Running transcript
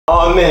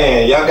Oh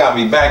man, y'all got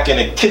me back in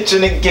the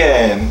kitchen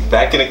again.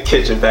 Back in the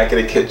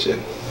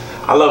kitchen.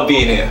 I love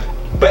being here.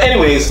 But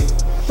anyways,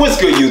 what's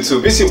good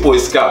YouTube? It's your boy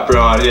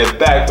ScottBERNARD here,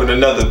 back with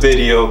another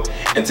video.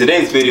 And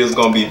today's video is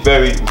gonna be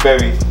very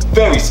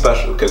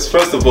special. Because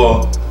first of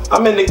all,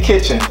 I'm in the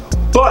kitchen.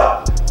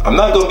 But I'm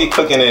not gonna be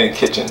cooking in the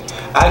kitchen.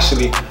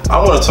 Actually, I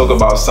wanna talk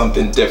about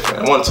something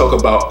different. I wanna talk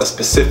about a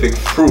specific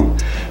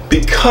fruit.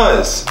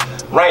 Because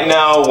right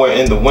now we're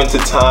in the winter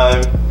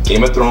time.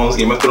 Game of Thrones.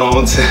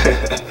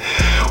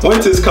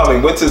 Winter's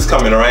coming,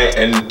 all right?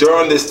 And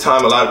during this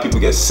time, a lot of people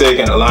get sick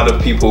and a lot of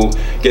people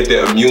get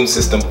their immune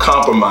system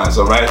compromised,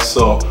 all right?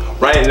 So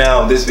right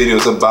now, this video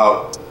is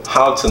about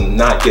how to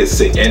not get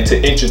sick and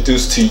to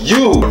introduce to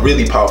you a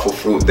really powerful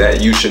fruit that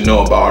you should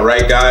know about, all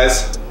right,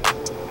 guys?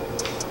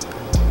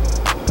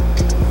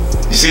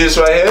 You see this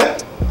right here?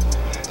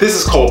 This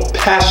is called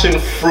passion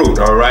fruit,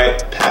 all right?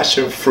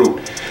 Passion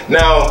fruit.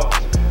 Now,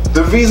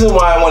 the reason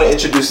why I want to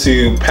introduce to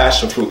you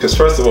passion fruit, because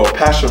first of all,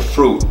 passion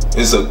fruit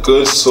is a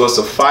good source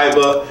of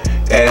fiber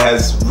and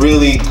has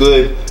really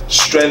good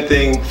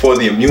strengthening for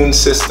the immune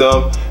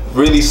system,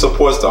 really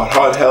supports the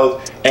heart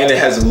health, and it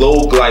has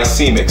low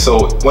glycemic.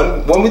 So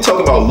when we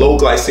talk about low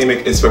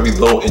glycemic, it's very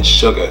low in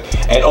sugar,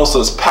 and also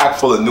it's packed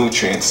full of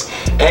nutrients.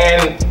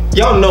 And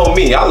y'all know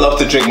me, I love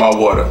to drink my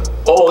water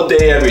all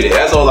day, every day.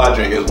 That's all I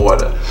drink is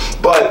water.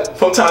 But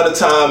from time to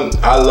time,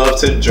 I love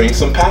to drink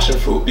some passion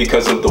fruit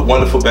because of the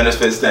wonderful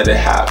benefits that it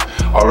have.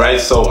 All right,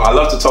 so I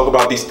love to talk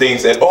about these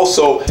things, and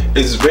also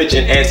it's rich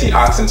in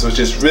antioxidants, which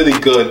is really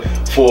good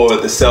for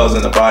the cells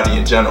in the body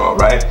in general,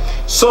 right?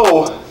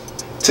 So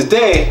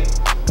today,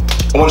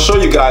 I want to show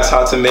you guys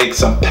how to make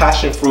some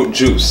passion fruit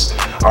juice,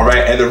 all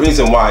right? And the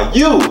reason why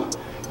you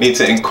need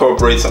to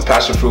incorporate some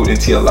passion fruit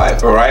into your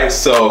life, all right?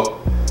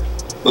 So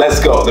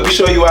let's go. Let me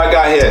show you what I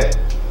got here.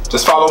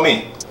 Just follow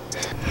me.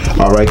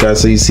 All right,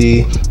 guys, so you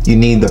see, you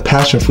need the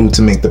passion fruit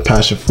to make the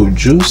passion fruit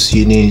juice.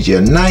 You need your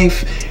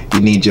knife,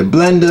 you need your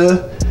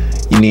blender,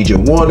 you need your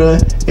water,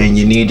 and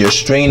you need your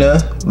strainer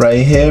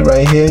right here,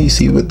 You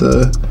see with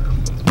the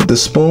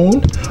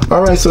spoon.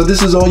 All right, so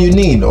this is all you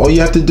need. All you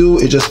have to do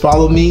is just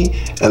follow me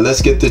and let's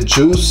get the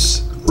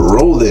juice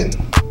rolling.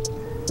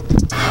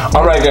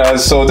 All right,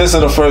 guys, so this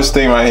is the first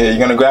thing right here. You're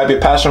gonna grab your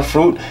passion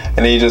fruit and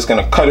then you're just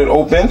gonna cut it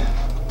open.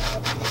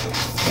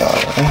 All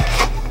right.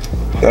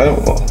 Okay,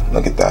 well,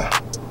 look at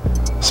that.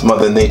 It's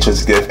Mother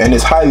Nature's gift, and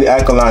it's highly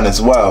alkaline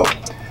as well.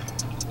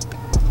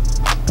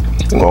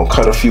 I'm gonna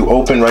cut a few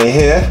open right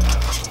here.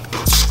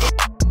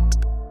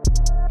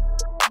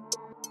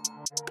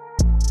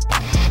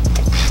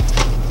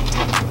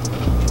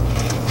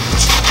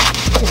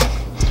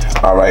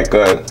 All right,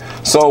 good.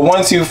 So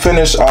once you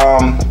finish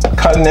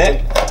cutting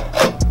it,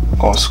 I'm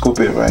gonna scoop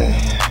it right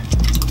here.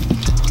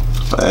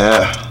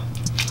 Yeah.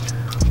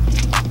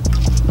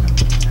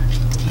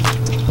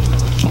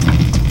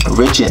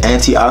 Rich in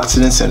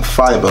antioxidants and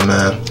fiber,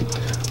 man.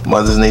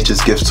 Mother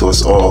Nature's gift to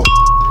us all.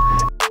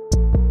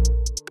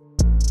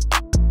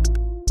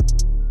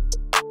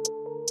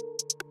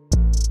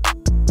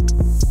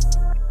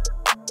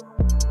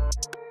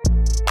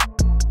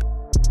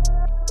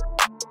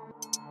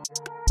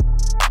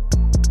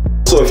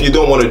 So if you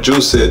don't want to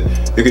juice it,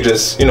 you could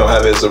just,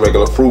 have it as a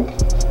regular fruit.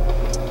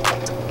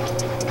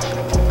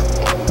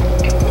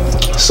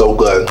 So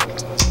good.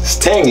 It's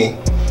tangy,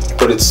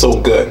 but it's so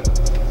good.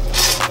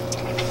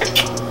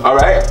 All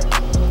right,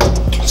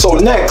 so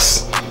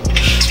next,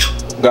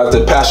 got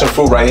the passion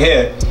fruit right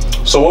here.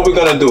 So what we're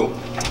gonna do,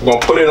 we're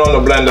gonna put it on the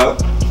blender,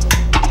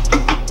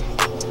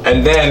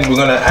 and then we're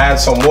gonna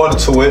add some water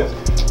to it.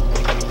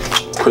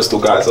 Crystal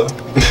geyser.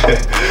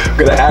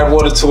 We're gonna add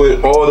water to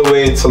it all the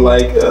way to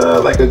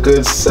like a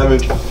good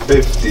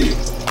 750.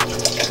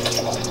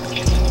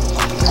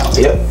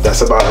 Yep,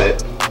 that's about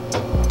it.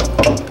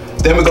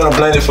 Then we're gonna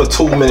blend it for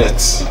 2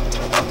 minutes.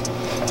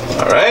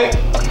 All right.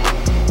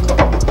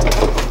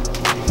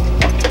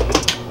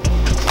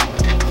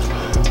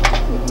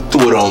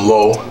 Do it on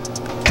low.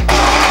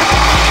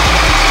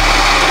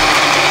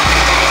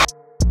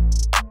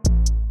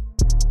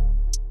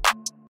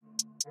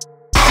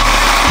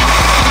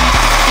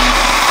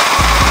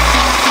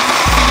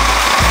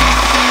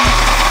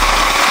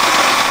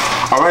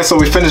 All right, so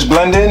we finished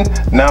blending.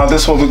 Now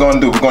this is what we're gonna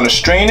do. We're gonna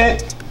strain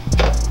it.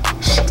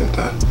 Look at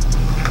that.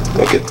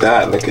 Look at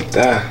that. Look at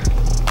that.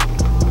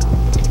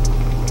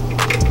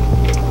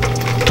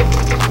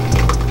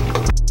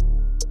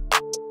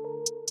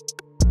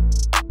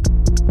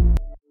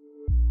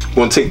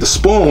 We're gonna take the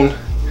spoon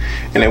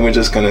and then we're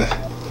just gonna,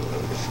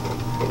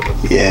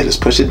 just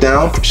push it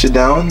down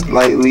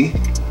lightly,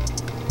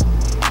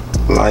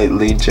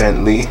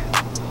 gently,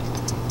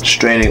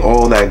 straining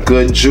all that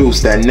good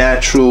juice, that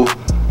natural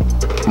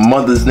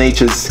Mother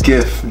Nature's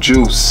gift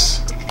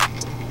juice,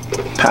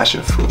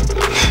 passion fruit.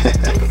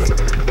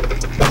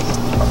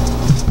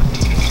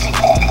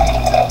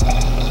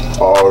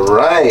 All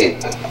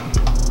right.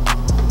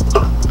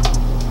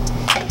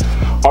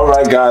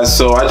 Alright guys,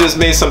 so I just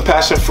made some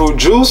passion fruit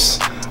juice.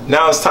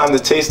 Now it's time to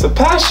taste the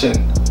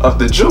passion of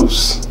the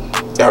juice.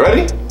 Y'all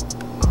ready?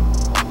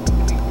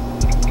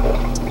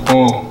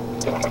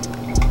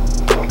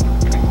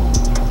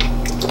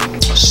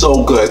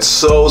 so good,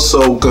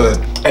 so good,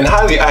 and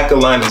highly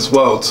alkaline as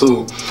well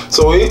too.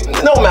 So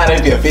no matter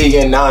if you're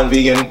vegan,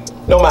 non-vegan,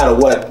 no matter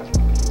what,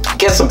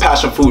 get some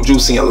passion fruit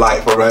juice in your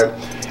life, all right?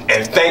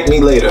 And thank me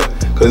later,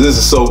 because this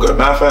is so good.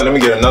 Matter of fact, let me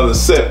get another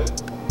sip.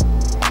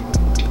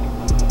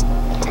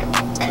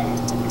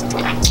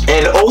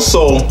 And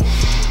also,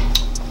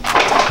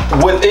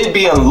 with it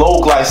being low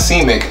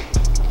glycemic,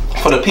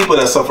 for the people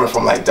that suffer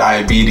from like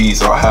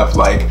diabetes or have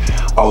like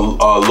a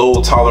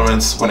low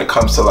tolerance when it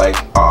comes to like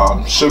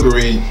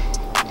sugary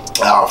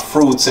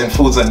fruits and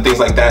foods and things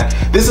like that,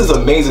 this is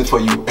amazing for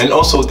you. And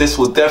also this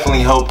will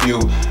definitely help you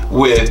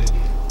with,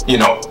 you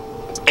know,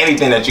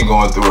 anything that you're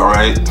going through, all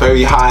right?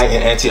 Very high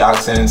in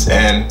antioxidants,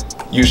 and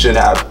you should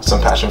have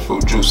some passion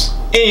fruit juice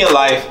in your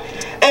life.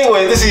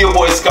 Anyway, this is your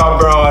boy Scott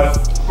Bernhard.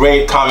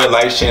 Rate, comment,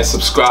 like, share, and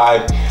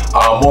subscribe.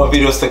 More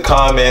videos to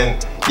come,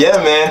 and yeah,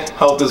 man,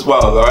 help this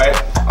world, all right?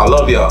 I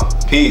love y'all.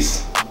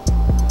 Peace.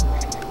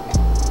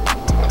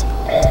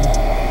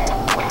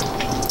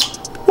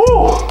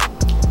 Woo!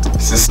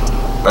 This is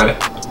ready?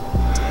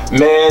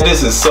 Man,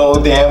 this is so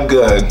damn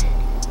good.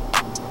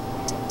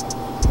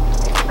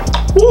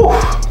 Woo!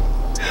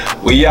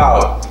 We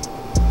out.